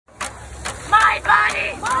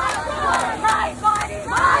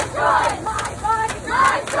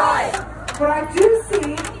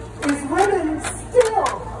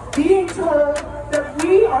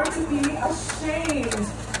ashamed.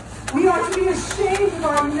 We are to be ashamed of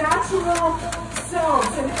our natural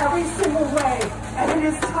selves in every single way. And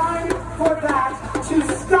it is time for that to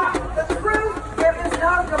stop. The truth, there is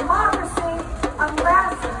no democracy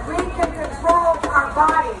unless we can control our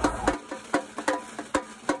bodies.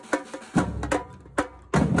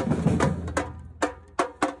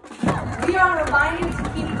 We are reminded to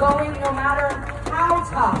keep going no matter how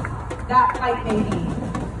tough that fight may be.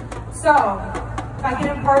 So, if I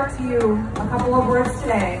can impart to you a couple of words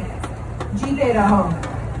today, G Theta Home.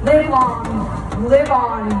 Live long, live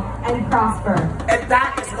on, and prosper. And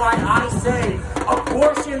that is why I say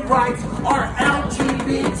abortion rights are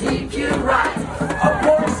LGBTQ rights.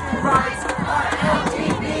 Abortion rights are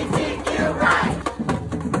LGBTQ rights.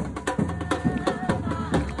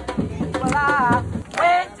 Well, I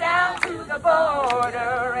went down to the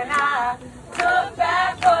border and I took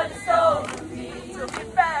back what is stolen from me. Took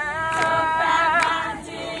it back. Took back my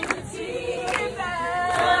dignity. Took it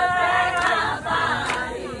back. Took back my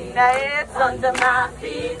body. Now it's under my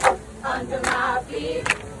feet. Under my feet.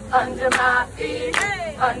 Under my feet.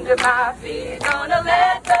 Under my feet. Gonna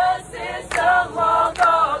let the system walk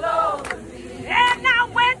all over me. And I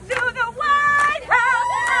went to the White House.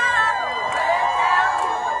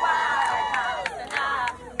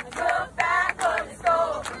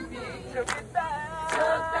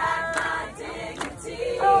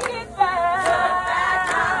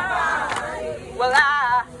 Well,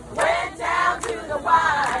 I went down to the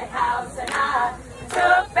White House and I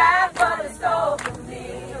took back what was stole from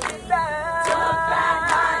me. Took it back. Took back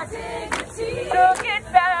my dignity. Took it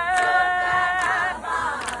back. Took back my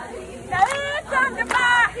body. Now it's under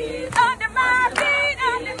my feet. Under my feet.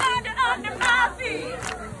 Under my feet. Under my feet.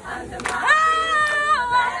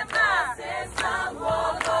 Let the system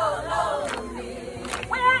walk all over me.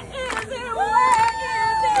 Where is it? Where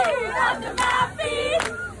is it? Under my feet.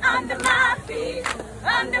 Under my feet,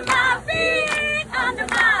 under my feet.